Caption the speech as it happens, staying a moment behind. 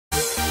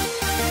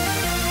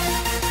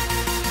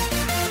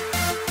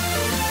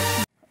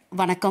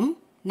வணக்கம்.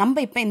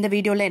 நம்ம இப்போ இந்த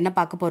வீடியோவில் என்ன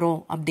பார்க்க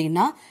போகிறோம்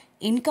அப்படின்னா,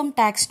 இன்கம்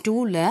டேக்ஸ்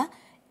 2ல்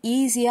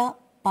ஈஸியாக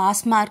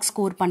பாஸ் மார்க்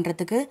ஸ்கோர்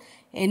பண்ணுறதுக்கு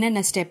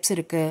என்னென்ன ஸ்டெப்ஸ்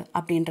இருக்குது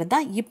அப்படின்றது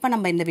தான் இப்போ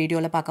நம்ம இந்த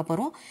வீடியோவில் பார்க்க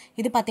போகிறோம்.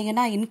 இது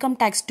பார்த்திங்கன்னா இன்கம்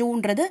டேக்ஸ்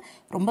 2ன்றது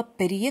ரொம்ப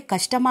பெரிய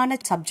கஷ்டமான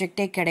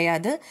சப்ஜெக்டே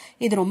கிடையாது.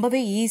 இது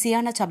ரொம்பவே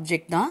ஈஸியான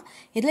சப்ஜெக்ட் தான்.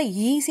 இதில்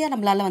ஈஸியாக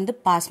நம்மளால்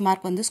பாஸ்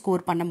மார்க்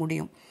ஸ்கோர் பண்ண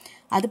முடியும்.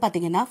 அது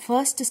பார்த்தீங்கன்னா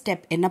ஃபர்ஸ்ட்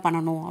ஸ்டெப் என்ன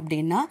பண்ணணும்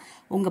அப்படின்னா,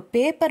 உங்கள்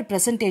பேப்பர்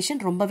ப்ரெசன்டேஷன்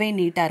ரொம்பவே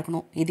நீட்டாக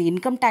இருக்கணும். இது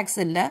இன்கம் டேக்ஸ்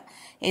இல்லை,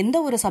 எந்த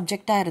ஒரு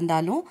சப்ஜெக்டாக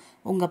இருந்தாலும்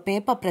உங்கள்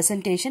பேப்பர்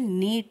ப்ரெசன்டேஷன்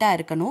நீட்டாக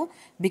இருக்கணும்.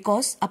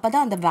 பிகாஸ் அப்போ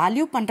தான் அந்த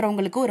வேல்யூ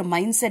பண்ணுறவங்களுக்கு ஒரு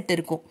மைண்ட் செட்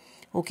இருக்கும்.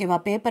 ஓகேவா?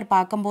 பேப்பர்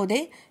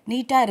பார்க்கும்போதே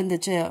நீட்டாக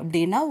இருந்துச்சு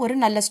அப்படின்னா ஒரு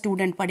நல்ல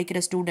ஸ்டூடெண்ட், படிக்கிற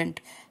ஸ்டூடெண்ட்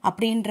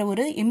அப்படின்ற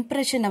ஒரு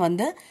இம்ப்ரெஷனை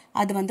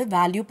அது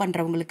வேல்யூ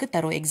பண்ணுறவங்களுக்கு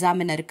தரும்,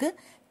 எக்ஸாமினருக்கு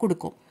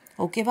கொடுக்கும்.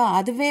 ஓகேவா?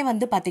 அதுவே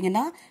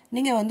பார்த்தீங்கன்னா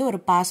நீங்கள் ஒரு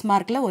பாஸ்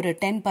மார்க்கில் ஒரு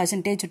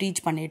 10%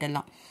 ரீச்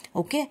பண்ணிடலாம்.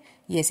 Okay,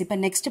 S. இப்போ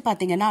நெக்ஸ்ட்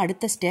பார்த்தீங்கன்னா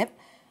அடுத்த step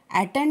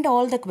attend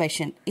all the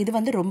question.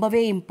 இது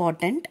ரொம்பவே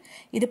இம்பார்ட்டண்ட்.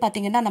 இது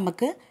பார்த்தீங்கன்னா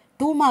நமக்கு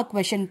 2 மார்க்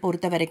கொஷின்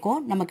பொறுத்த வரைக்கும்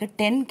நமக்கு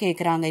 10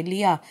 கேட்குறாங்க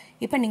இல்லையா?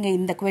 இப்போ நீங்கள்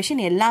இந்த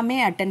கொஷின் எல்லாமே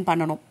அட்டென்ட்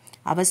பண்ணணும்,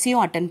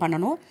 அவசியம் அட்டென்ட்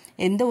பண்ணணும்.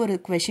 எந்த ஒரு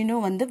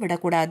கொஷினும்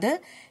விடக்கூடாது.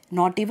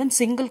 நாட் ஈவன்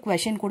சிங்கிள்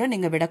கொஷின் கூட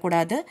நீங்கள்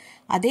விடக்கூடாது.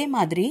 அதே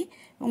மாதிரி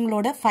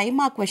உங்களோட 5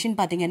 மார்க் கொஷின்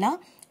பார்த்தீங்கன்னா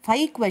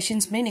 5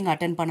 கொஷின்ஸுமே நீங்கள்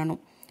அட்டென்ட் பண்ணணும்.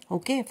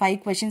 ஓகே, 5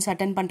 கொஷின்ஸ்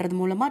அட்டென்ட் பண்ணுறது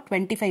மூலமாக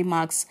 25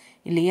 மார்க்ஸ்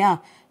இல்லையா?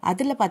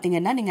 அதில்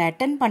பார்த்தீங்கன்னா நீங்கள்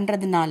அட்டென்ட்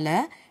பண்ணுறதுனால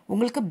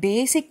உங்களுக்கு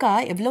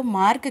பேசிக்காக எவ்வளோ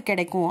மார்க்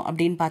கிடைக்கும்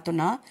அப்படின்னு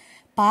பார்த்தோன்னா,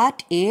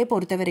 பார்ட் ஏ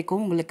பொறுத்த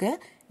வரைக்கும் உங்களுக்கு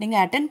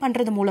நீங்கள் அட்டென்ட்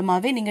பண்ணுறது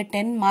மூலமாகவே நீங்கள்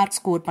 10 மார்க்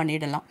ஸ்கோர்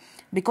பண்ணிடலாம்.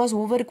 பிகாஸ்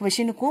ஒவ்வொரு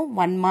கொஷினுக்கும்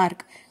 1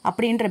 மார்க்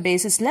அப்படின்ற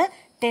பேசிஸில்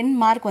 10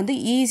 மார்க்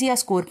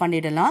ஈஸியாக ஸ்கோர்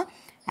பண்ணிடலாம்.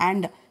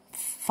 And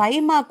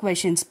 5 mark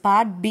questions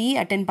part B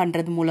attend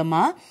பண்ணுறது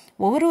மூலமாக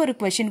ஒவ்வொரு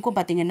கொஷினுக்கும்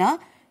பார்த்தீங்கன்னா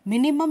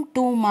மினிமம்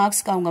 2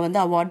 மார்க்ஸ்க்கு அவங்க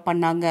அவார்ட்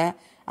பண்ணாங்க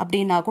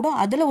அப்படின்னா கூட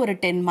அதில் ஒரு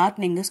 10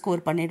 மார்க் நீங்கள்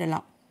ஸ்கோர்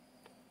பண்ணிடலாம்.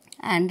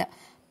 அண்ட்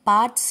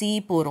பார்ட் சி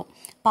போகிறோம்.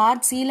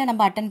 பார்ட் சியில்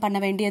நம்ம அட்டென்ட் பண்ண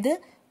வேண்டியது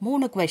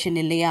 3 கொஷின்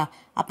இல்லையா?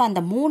 அப்போ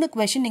அந்த 3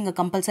 கொஷின் நீங்கள்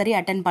கம்பல்சரி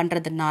அட்டென்ட்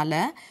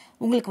பண்ணுறதுனால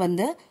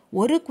உங்களுக்கு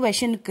ஒரு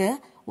கொஷினுக்கு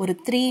ஒரு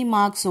 3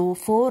 மார்க்ஸோ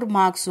 4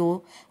 மார்க்ஸோ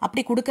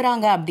அப்படி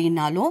கொடுக்குறாங்க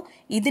அப்படின்னாலும்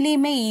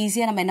இதுலேயுமே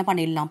ஈஸியாக நம்ம என்ன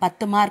பண்ணிடலாம்,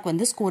 10 மார்க்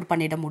ஸ்கோர்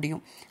பண்ணிட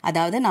முடியும்.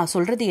 அதாவது நான்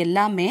சொல்கிறது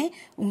எல்லாமே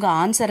உங்கள்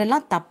ஆன்சர்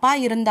எல்லாம்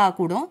தப்பாக இருந்தால்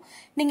கூட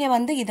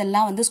நீங்கள்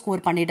இதெல்லாம்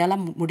ஸ்கோர்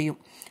பண்ணிடலாம் முடியும்.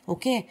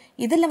 ஓகே,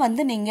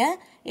 இதில் நீங்கள்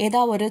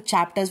ஏதாவது ஒரு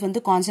சாப்டர்ஸ்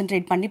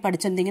கான்சென்ட்ரேட் பண்ணி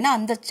படிச்சிருந்தீங்கன்னா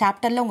அந்த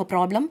சாப்டரில் உங்கள்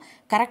ப்ராப்ளம்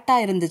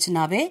கரெக்டாக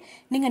இருந்துச்சுனாவே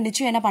நீங்கள்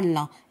நிச்சயம் என்ன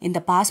பண்ணலாம், இந்த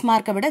பாஸ்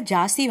மார்க்கை விட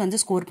ஜாஸ்தி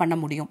ஸ்கோர் பண்ண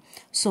முடியும்.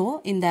 ஸோ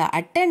இந்த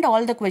அட்டெண்ட்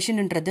ஆல் த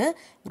கொஷின்ன்றது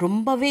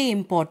ரொம்பவே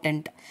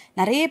இம்பார்ட்டண்ட்.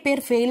 நிறைய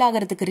பேர் ஃபெயில்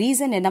ஆகிறதுக்கு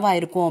ரீசன் என்னவா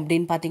இருக்கும்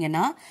அப்படின்னு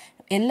பார்த்தீங்கன்னா,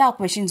 எல்லா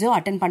கொஷின்ஸும்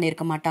அட்டென்ட்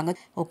பண்ணியிருக்க மாட்டாங்க.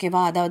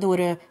 ஓகேவா? அதாவது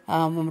ஒரு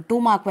 2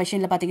 மார்க்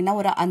கொஷினில் பார்த்தீங்கன்னா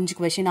ஒரு 5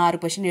 கொஷின் 6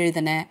 கொஷின்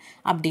எழுதினேன்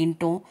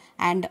அப்படின்ட்டும்,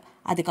 அண்ட்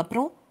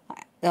அதுக்கப்புறம்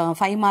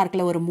 5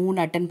 மார்க்கில் ஒரு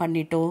 3 அட்டன்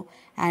பண்ணிட்டோம்,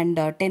 அண்ட்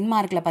 10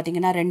 மார்க்கில்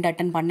பார்த்தீங்கன்னா 2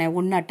 அட்டன் பண்ணேன்,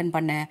 1 அட்டன்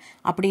பண்ணேன்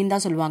அப்படின்னு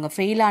தான் சொல்லுவாங்க.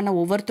 ஃபெயில் ஆன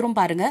ஒவ்வொருத்தரும்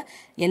பாருங்கள்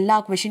எல்லா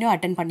கொஷினும்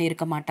அட்டன்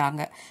பண்ணியிருக்க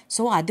மாட்டாங்க.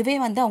 ஸோ அதுவே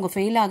அவங்க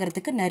ஃபெயில்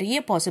ஆகிறதுக்கு நிறைய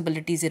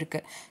பாசிபிலிட்டிஸ்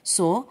இருக்குது.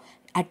 ஸோ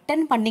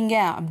அட்டன் பண்ணீங்க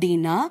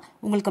அப்படின்னா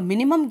உங்களுக்கு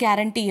மினிமம்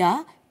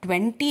கேரண்டியாக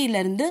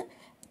 20லேருந்து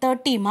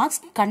 30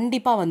 மார்க்ஸ்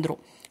கண்டிப்பாக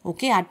வந்துடும்.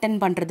 ஓகே, அட்டன்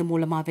பண்ணுறது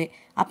மூலமாகவே.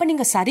 அப்போ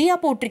நீங்கள் சரியாக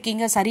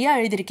போட்டிருக்கீங்க, சரியாக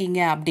எழுதிருக்கீங்க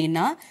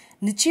அப்படின்னா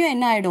நிச்சயம்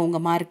என்ன ஆகிடும்,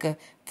 உங்கள் மார்க்கு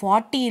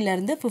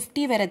 40லேருந்து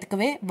 50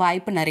 வரதுக்குவே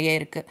வாய்ப்பு நிறைய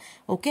இருக்குது.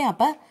 ஓகே,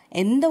 அப்போ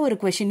எந்த ஒரு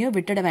கொஷினையும்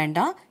விட்டுட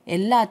வேண்டாம்,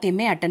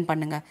 எல்லாத்தையுமே அட்டன்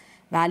பண்ணுங்கள்.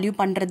 வேல்யூ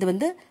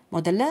பண்ணுறது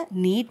முதல்ல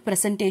நீட்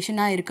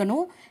ப்ரெசன்டேஷனாக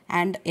இருக்கணும்,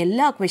 அண்ட்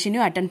எல்லா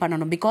கொஷினையும் அட்டன்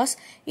பண்ணணும். பிகாஸ்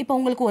இப்போ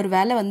உங்களுக்கு ஒரு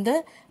வேளை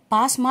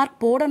பாஸ் மார்க்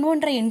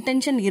போடணுன்ற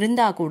இன்டென்ஷன்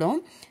இருந்தால் கூட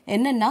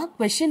என்னென்னா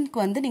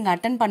கொஷினுக்கு நீங்கள்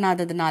அட்டன்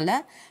பண்ணாததுனால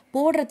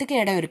போடுறதுக்கு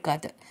இடம்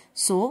இருக்காது.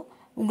 ஸோ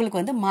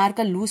உங்களுக்கு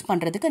மார்க்கை லூஸ்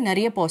பண்ணுறதுக்கு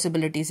நிறைய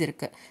பாசிபிலிட்டிஸ்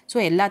இருக்குது. ஸோ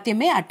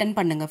எல்லாத்தையுமே அட்டன்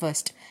பண்ணுங்கள்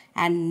ஃபர்ஸ்ட்.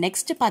 அண்ட்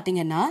நெக்ஸ்ட்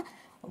பார்த்தீங்கன்னா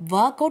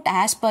work out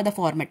as per the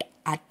format.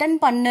 Attend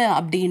பண்ணு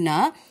அப்படின்னா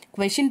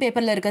கொஷின்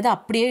பேப்பரில் இருக்கிறது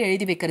அப்படியே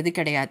எழுதி வைக்கிறது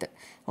கிடையாது.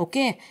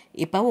 ஓகே,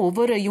 இப்போ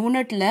ஒவ்வொரு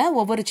யூனிட்டில்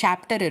ஒவ்வொரு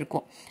சாப்டர்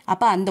இருக்கும்.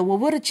 அப்போ அந்த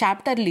ஒவ்வொரு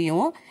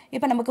சாப்டர்லேயும்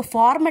இப்போ நமக்கு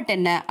ஃபார்மேட்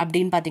என்ன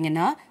அப்படின்னு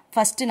பார்த்தீங்கன்னா,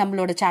 ஃபஸ்ட்டு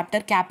நம்மளோட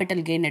சாப்டர்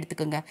கேபிட்டல் கெயின்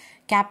எடுத்துக்கோங்க.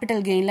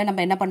 கேபிட்டல் கெயினில்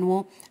நம்ம என்ன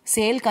பண்ணுவோம்,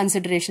 சேல்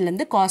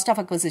கன்சிடரேஷன்லேருந்து காஸ்ட்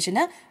ஆஃப்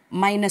அக்விசிஷனை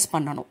மைனஸ்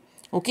பண்ணணும்.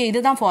 ஓகே,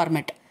 இதுதான்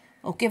ஃபார்மேட்.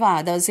 ஓகேவா?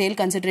 அதாவது சேல்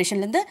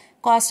கன்சிடரேஷன்லேருந்து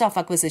காஸ்ட் ஆஃப்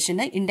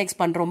அக்விசிஷனை இண்டெக்ஸ்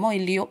பண்ணுறோமோ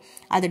இல்லையோ,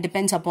 அது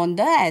depends upon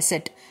the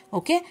asset.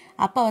 Okay,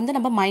 அப்போ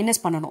நம்ம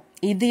மைனஸ் பண்ணணும்.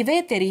 இதுவே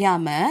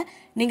தெரியாமல்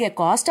நீங்கள்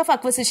காஸ்ட் ஆஃப்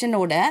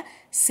அக்விசிஷனோட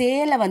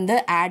சேலை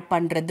ஆட்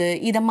பண்ணுறது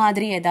இதை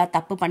மாதிரி ஏதாவது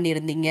தப்பு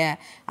பண்ணியிருந்தீங்க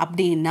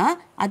அப்படின்னா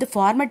அது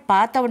ஃபார்மேட்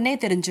பார்த்த உடனே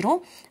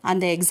தெரிஞ்சிடும்,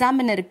 அந்த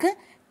எக்ஸாமினருக்கு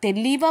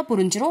தெளிவாக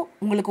புரிஞ்சிடும்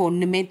உங்களுக்கு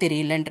ஒன்றுமே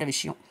தெரியலன்ற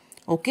விஷயம்.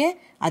 ஓகே,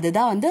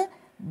 அதுதான்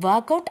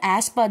work out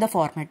as per the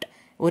format.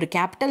 ஒரு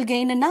capital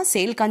கெயின்னா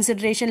sale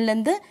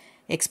கன்சிடரேஷன்லேருந்து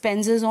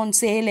expenses on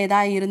sale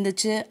ஏதாவது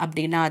இருந்துச்சு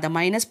அப்படின்னா அதை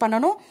மைனஸ்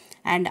பண்ணணும்,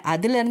 அண்ட்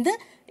அதுலேருந்து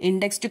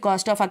இண்டெக்ஸ்டு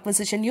காஸ்ட் ஆஃப்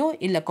அக்விசிஷனையோ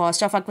இல்லை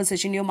காஸ்ட் ஆஃப்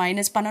அக்விசிஷனையோ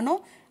மைனஸ்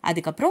பண்ணணும்.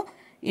 அதுக்கப்புறம்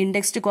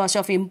இண்டெக்ஸ்டு காஸ்ட்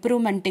ஆஃப்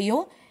இம்ப்ரூவ்மெண்ட்டையோ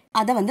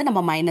அதை வந்து நம்ம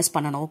மைனஸ்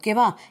பண்ணணும்.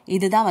 ஓகேவா?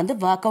 இதுதான் வந்து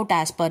work out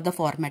as per the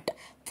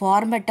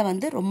ஃபார்மேட்டை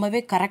வந்து ரொம்பவே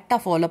கரெக்டாக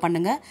ஃபாலோ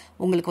பண்ணுங்க.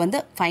 உங்களுக்கு வந்து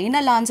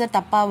ஃபைனல் ஆன்சர்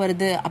தப்பாக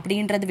வருது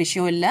அப்படின்றது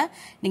விஷயம் இல்லை.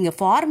 நீங்கள்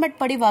ஃபார்மேட்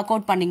படி ஒர்க்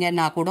அவுட்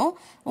பண்ணீங்கன்னா கூட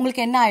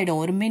உங்களுக்கு என்ன ஆகிடும்,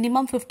 ஒரு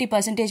மினிமம்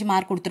 50%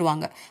 மார்க்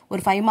கொடுத்துருவாங்க.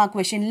 ஒரு 5 மார்க்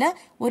கொஷினில்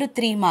ஒரு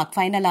 3 மார்க்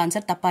ஃபைனல்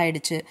ஆன்சர்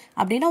தப்பாகிடுச்சு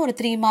அப்படின்னா ஒரு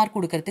 3 மார்க்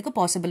கொடுக்கறதுக்கு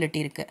பாசிபிலிட்டி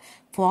இருக்குது.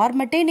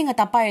 ஃபார்மேட்டே நீங்கள்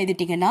தப்பாக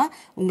எழுதிட்டீங்கன்னா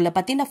உங்களை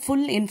பற்றின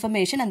ஃபுல்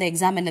இன்ஃபர்மேஷன் அந்த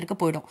எக்ஸாமினருக்கு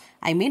போயிடும்.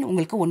 ஐ மீன்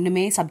உங்களுக்கு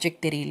ஒன்றுமே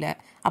சப்ஜெக்ட் தெரியல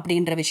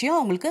அப்படின்ற விஷயம்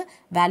உங்களுக்கு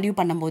வேல்யூ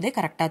பண்ணும்போதே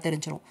கரெக்டாக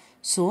தெரிஞ்சிடும்.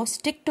 So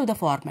stick to the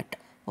format.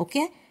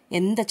 Okay?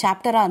 எந்த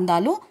சாப்டராக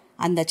இருந்தாலும்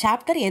அந்த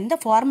சாப்டர் எந்த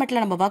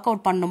ஃபார்மேட்டில் நம்ம ஒர்க்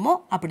அவுட் பண்ணணுமோ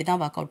அப்படி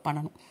தான் ஒர்க் அவுட்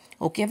பண்ணணும்.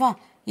 ஓகேவா?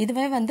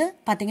 இதுவே வந்து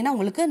பார்த்தீங்கன்னா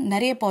உங்களுக்கு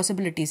நிறைய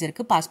பாசிபிலிட்டிஸ்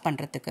இருக்குது பாஸ்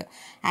பண்ணுறதுக்கு.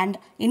 அண்ட்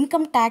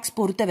இன்கம் டேக்ஸ்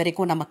பொறுத்த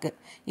வரைக்கும்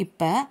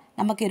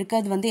நமக்கு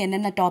இருக்கிறது வந்து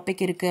என்னென்ன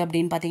டாபிக் இருக்குது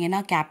அப்படின்னு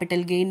பார்த்தீங்கன்னா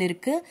கேபிட்டல் கெயின்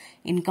இருக்குது,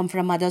 இன்கம்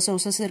ஃப்ரம் அதர்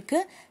சோர்சஸ்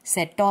இருக்குது,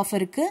 செட் ஆஃப்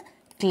இருக்குது,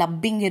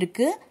 கிளப்பிங்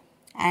இருக்குது,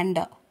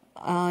 அண்ட்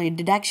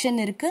டிடக்ஷன்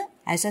இருக்குது,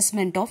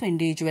 அசஸ்மெண்ட் ஆஃப்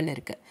இண்டிவிஜுவல்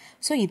இருக்குது.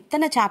 ஸோ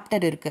இத்தனை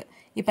சாப்டர் இருக்குது.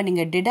 இப்போ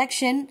நீங்கள்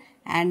டிடக்ஷன்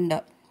அண்ட்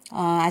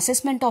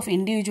அசஸ்மெண்ட் ஆஃப்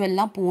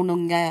இண்டிவிஜுவல்லாம்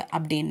போகணுங்க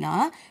அப்படின்னா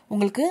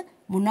உங்களுக்கு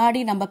முன்னாடி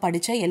நம்ம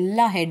படித்த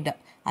எல்லா ஹெட்,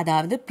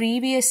 அதாவது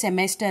ப்ரீவியஸ்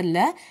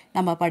செமஸ்டரில்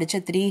நம்ம படித்த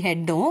 3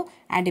 ஹெட்டும்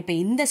அண்ட் இப்போ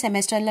இந்த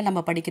செமஸ்டரில் நம்ம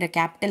படிக்கிற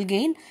capital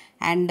gain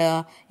and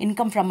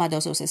income from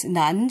other sources, இந்த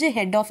 5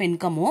 ஹெட் ஆஃப்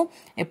இன்கமும்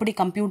எப்படி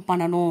கம்ப்யூட்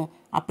பண்ணணும்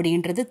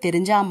அப்படின்றது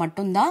தெரிஞ்சால்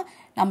மட்டும்தான்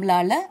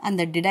நம்மளால்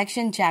அந்த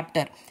டிடக்ஷன்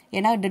சாப்டர்,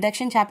 ஏன்னா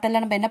டிடக்ஷன்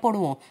சாப்டரில் நம்ம என்ன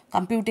போடுவோம்,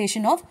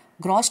 computation of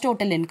cross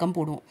total income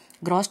போடுவோம்.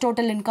 கிராஸ்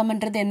டோட்டல்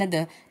இன்கம்ன்றது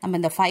என்னது, நம்ம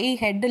இந்த 5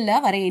 ஹெட்டில்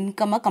வர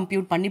இன்கம்மை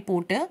கம்ப்யூட் பண்ணி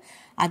போட்டு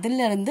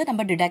அதிலிருந்து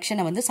நம்ம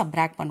டிடக்ஷனை வந்து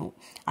சப்ராக்ட் பண்ணுவோம்.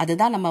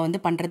 அதுதான் நம்ம வந்து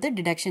பண்ணுறது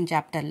டிடக்ஷன்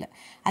சாப்டரில்.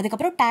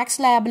 அதுக்கப்புறம் டேக்ஸ்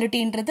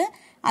லயபிலிட்டின்றது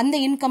அந்த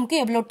இன்கம்க்கு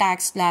எவ்வளோ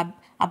டேக்ஸ் ஸ்லாப்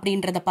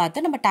அப்படின்றத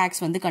பார்த்து நம்ம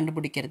டேக்ஸ் வந்து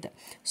கண்டுபிடிக்கிறது.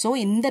 ஸோ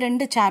இந்த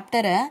 2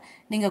 சாப்டரை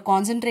நீங்கள்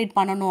கான்சென்ட்ரேட்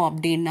பண்ணணும்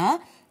அப்படின்னா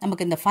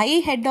நமக்கு இந்த 5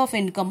 ஹெட் ஆஃப்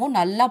இன்கமும்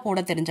நல்லா போட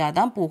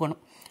தெரிஞ்சாதான் போகணும்.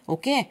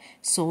 ஓகே?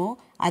 ஸோ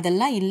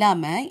அதெல்லாம்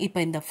இல்லாமல் இப்போ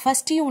இந்த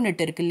ஃபர்ஸ்ட்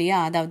யூனிட் இருக்கு இல்லையா,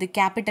 அதாவது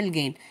கேபிட்டல்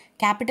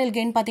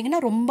கெயின்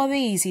பார்த்தீங்கன்னா ரொம்பவே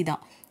ஈஸி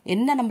தான்.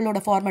 என்ன நம்மளோட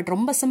ஃபார்மேட்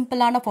ரொம்ப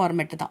சிம்பிளான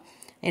ஃபார்மேட் தான்.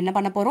 என்ன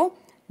பண்ண போகிறோம்,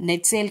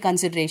 நெட் சேல்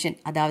கன்சிடரேஷன்,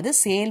 அதாவது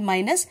சேல்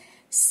மைனஸ்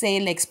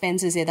சேல்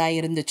எக்ஸ்பென்சஸ் ஏதாவது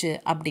இருந்துச்சு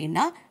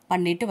அப்படின்னா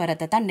பண்ணிட்டு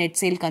வரதை தான் நெட்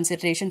சேல்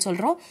கன்சிடரேஷன்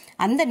சொல்கிறோம்.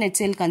 அந்த நெட்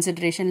சேல்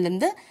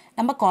கன்சிடரேஷன்லேருந்து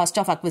நம்ம காஸ்ட்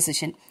ஆஃப்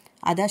அக்விசிஷன்,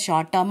 அதை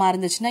ஷார்ட் டேர்மாக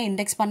இருந்துச்சுன்னா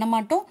இண்டெக்ஸ் பண்ண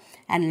மாட்டோம்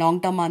அண்ட்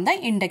லாங் டேர்மாக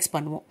இருந்தால் இண்டெக்ஸ்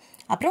பண்ணுவோம்.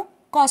 அப்புறம்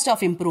காஸ்ட்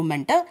ஆஃப்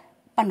இம்ப்ரூவ்மெண்ட்டை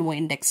பண்ணுவோம்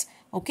இண்டெக்ஸ்.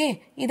 ஓகே?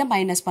 இதை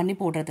மைனஸ் பண்ணி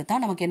போடுறது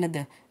தான் நமக்கு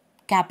என்னது,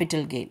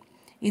 கேபிட்டல் கெயின்.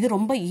 இது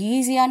ரொம்ப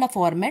ஈஸியான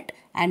ஃபார்மேட்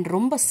அண்ட்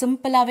ரொம்ப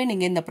சிம்பிளாகவே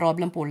நீங்கள் இந்த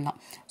ப்ராப்ளம் போடலாம்.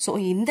 ஸோ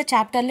இந்த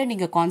சாப்டரில்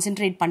நீங்கள்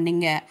கான்சென்ட்ரேட்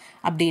பண்ணீங்க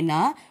அப்படின்னா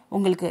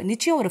உங்களுக்கு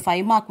நிச்சயம் ஒரு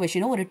 5 மார்க்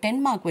கொஷினும் ஒரு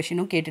 10 மார்க்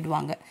கொஷினும்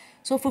கேட்டுடுவாங்க.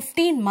 ஸோ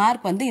 15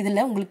 மார்க் வந்து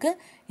இதில் உங்களுக்கு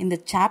இந்த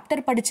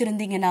சாப்டர்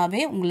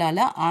படிச்சிருந்தீங்கன்னாவே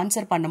உங்களால்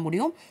ஆன்சர் பண்ண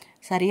முடியும்,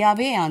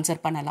 சரியாகவே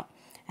ஆன்சர் பண்ணலாம்.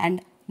 அண்ட்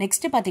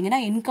நெக்ஸ்ட்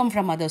பார்த்தீங்கன்னா இன்கம்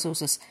ஃப்ரம் அதர்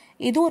சோர்சஸ்,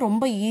 இதுவும்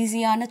ரொம்ப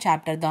ஈஸியான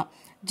சாப்டர் தான்.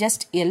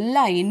 ஜஸ்ட்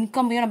எல்லா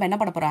இன்கமையும் நம்ம என்ன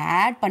பண்ண போகிறோம்,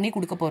 ஆட் பண்ணி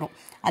கொடுக்க போகிறோம்.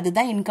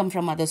 அதுதான் இன்கம்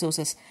ஃப்ரம் அதர்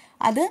சோர்சஸ்.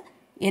 அது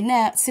என்ன,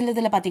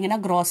 சிலதில் பார்த்தீங்கன்னா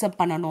க்ராஸ் அப்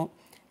பண்ணணும்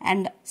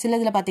அண்ட்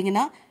சிலதில்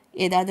பார்த்தீங்கன்னா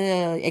ஏதாவது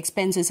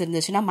எக்ஸ்பென்சஸ்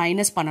இருந்துச்சுன்னா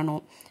மைனஸ்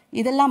பண்ணணும்.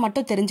 இதெல்லாம்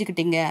மட்டும்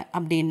தெரிஞ்சுக்கிட்டீங்க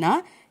அப்படின்னா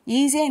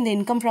ஈஸியாக இந்த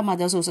இன்கம் ஃப்ரம்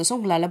அதர் சோர்சஸும்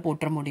உங்களால்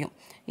போட்டுற முடியும்.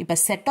 இப்போ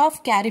செட் ஆஃப்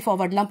கேரி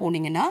ஃபார்வர்ட்லாம்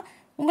போனீங்கன்னா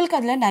உங்களுக்கு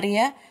அதில் நிறைய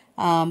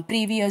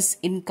ப்ரீவியஸ்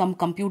இன்கம்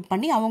கம்ப்யூட்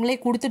பண்ணி அவங்களே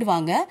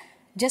கொடுத்துடுவாங்க.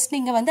 ஜஸ்ட்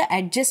நீங்கள் வந்து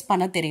அட்ஜஸ்ட்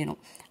பண்ண தெரியணும்.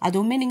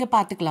 அதுவுமே நீங்கள்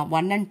பார்த்துக்கலாம்.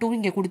 1 and 2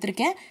 இங்கே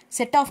கொடுத்துருக்கேன்,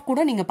 செட் ஆஃப் கூட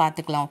நீங்கள்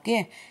பார்த்துக்கலாம். ஓகே?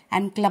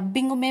 அண்ட்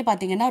கிளப்பிங்குமே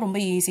பார்த்தீங்கன்னா ரொம்ப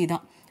ஈஸி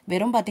தான்.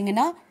 வெறும்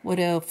பார்த்தீங்கன்னா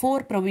ஒரு 4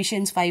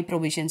 ப்ரொவிஷன்ஸ் 5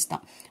 ப்ரொவிஷன்ஸ்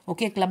தான்.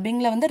 ஓகே?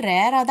 கிளப்பிங்கில் வந்து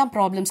ரேராக தான்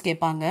ப்ராப்ளம்ஸ்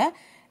கேட்பாங்க.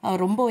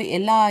 ரொம்ப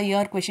எல்லா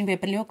இயர் கொஷின்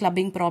பேப்பர்லேயும்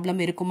கிளப்பிங்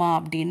ப்ராப்ளம் இருக்குமா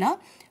அப்படின்னா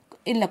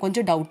இல்லை,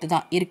 கொஞ்சம் டவுட்டு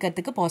தான்,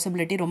 இருக்கிறதுக்கு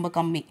பாசிபிலிட்டி ரொம்ப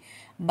கம்மி.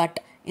 பட்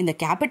இந்த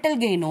கேபிட்டல்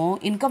கெயினும்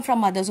இன்கம்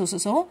ஃப்ரம் அதர்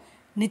சோர்சஸும்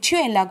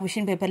நிச்சயம் எல்லா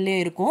கொஷின்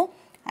பேப்பர்லேயும் இருக்கும்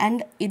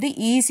அண்ட் இது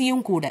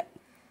ஈஸியும் கூட.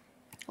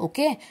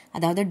 ஓகே?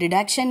 அதாவது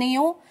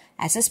டிடக்ஷனையும்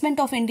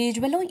அசஸ்மெண்ட் ஆஃப்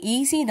இண்டிவிஜுவலும்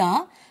ஈஸி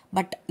தான்.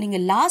 பட்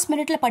நீங்கள் லாஸ்ட்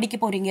மினிட்ல படிக்க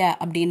போகிறீங்க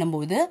அப்படின்னும்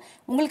போது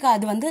உங்களுக்கு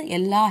அது வந்து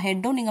எல்லா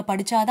ஹெட்டும் நீங்கள்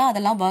படித்தாதான்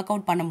அதெல்லாம் ஒர்க்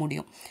அவுட் பண்ண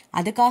முடியும்.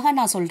 அதுக்காக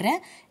நான் சொல்கிறேன்,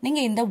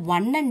 நீங்கள் இந்த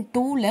 1 and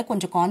 2ல்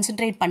கொஞ்சம்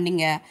கான்சென்ட்ரேட்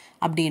பண்ணீங்க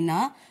அப்படின்னா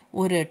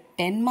ஒரு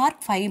 10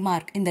 மார்க் 5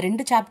 மார்க் இந்த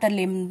 2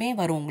 சாப்டர்லேயுமே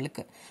வரும்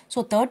உங்களுக்கு. ஸோ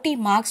 30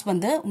 மார்க்ஸ்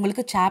வந்து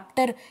உங்களுக்கு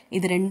சாப்டர்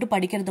இது 2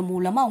 படிக்கிறது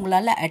மூலமாக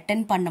உங்களால்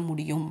அட்டென்ட் பண்ண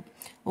முடியும்.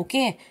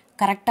 ஓகே?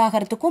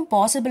 கரெக்டாகிறதுக்கும்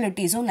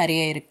பாசிபிலிட்டிஸும்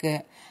நிறைய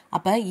இருக்குது.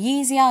 அப்போ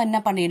ஈஸியாக என்ன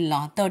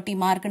பண்ணிடலாம், 30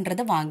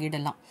 மார்க்குன்றதை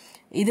வாங்கிடலாம்.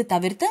 இது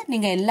தவிர்த்து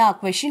நீங்கள் எல்லா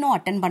கொஷினும்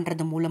அட்டன்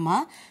பண்ணுறது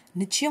மூலமாக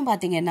நிச்சயம்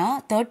பார்த்தீங்கன்னா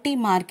 30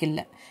 மார்க்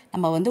இல்லை,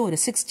 நம்ம வந்து ஒரு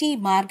 60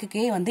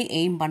 மார்க்குக்கே வந்து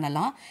எய்ம்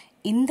பண்ணலாம்.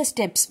 இந்த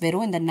ஸ்டெப்ஸ்,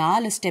 வெறும் இந்த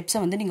 4 ஸ்டெப்ஸை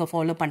வந்து நீங்கள்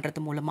ஃபாலோ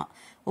பண்ணுறது மூலமாக.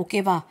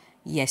 ஓகேவா?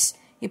 எஸ்.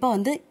 இப்போ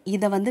வந்து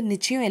இதை வந்து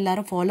நிச்சயம்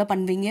எல்லாரும் ஃபாலோ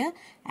பண்ணுவீங்க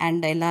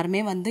அண்ட்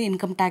எல்லாருமே வந்து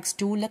இன்கம் டேக்ஸ்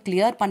 2ல்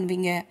கிளியர்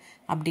பண்ணுவீங்க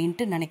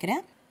அப்படின்ட்டு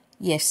நினைக்கிறேன்.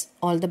 S,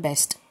 all the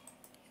best.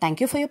 Thank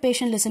you for your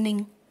patient listening.